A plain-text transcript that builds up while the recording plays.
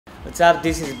What's up?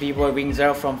 This is BBOY Wing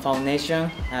Zero from Foundation.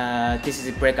 This is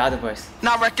a break advice.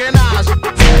 Not recognize.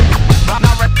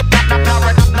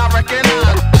 Not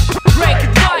recognize. Break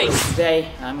advice. Today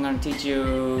I'm gonna teach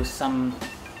you some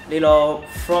little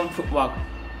front footwork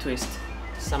twist,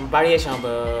 some variation of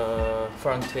a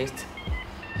front twist.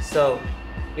 So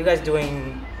you guys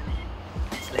doing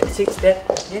like 6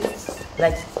 steps, yes,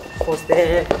 like 4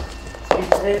 steps, 3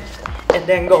 steps, and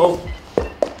then go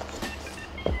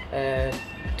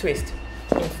twist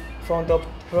in front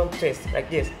twist like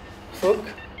this, hook,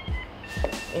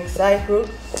 inside hook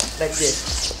like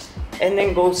this, and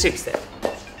then go 6 steps,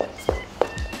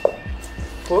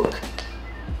 hook,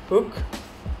 hook,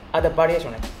 other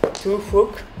variation like 2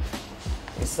 hook,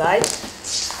 inside,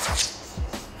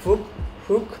 hook,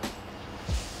 hook,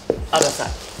 other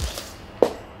side.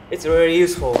 It's really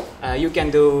useful. You can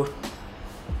do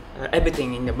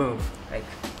everything in the move. Like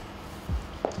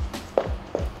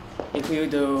if you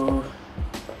do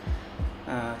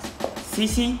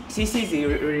CC is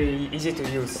really easy to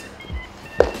use.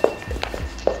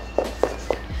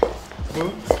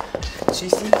 Move,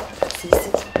 CC,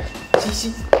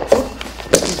 hook,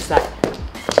 inside,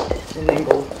 and then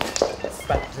go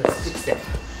back to the 6 step.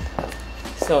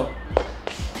 So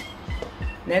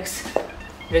next,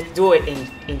 let's do it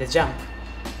in the jump.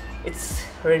 It's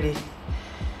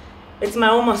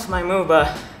almost my move,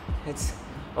 but it's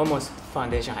almost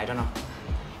foundation. I don't know.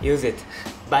 Use it.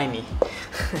 Buy me.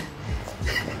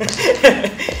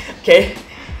 Okay,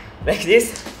 like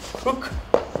this. Hook,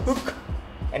 hook,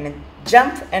 and then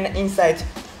jump and inside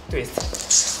twist.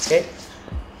 Okay,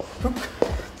 hook,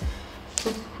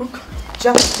 hook, hook,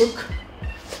 jump, hook,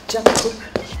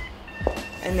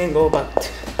 and then go back to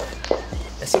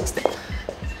the 6 step.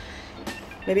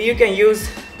 Maybe you can use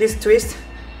this twist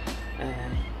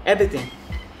everything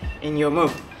in your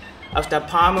move. After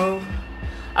palm move,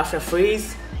 after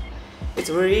freeze, it's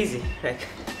really easy. Like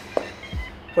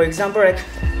for example, like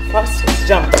first it's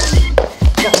jump,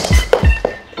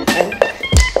 and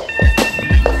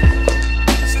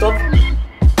stop,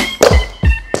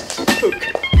 hook,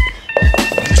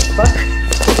 back,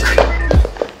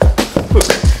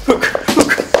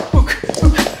 hook.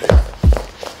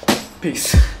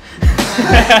 Peace.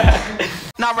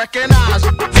 Not recognize.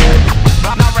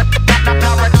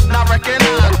 Not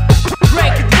recognize.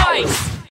 Break advice.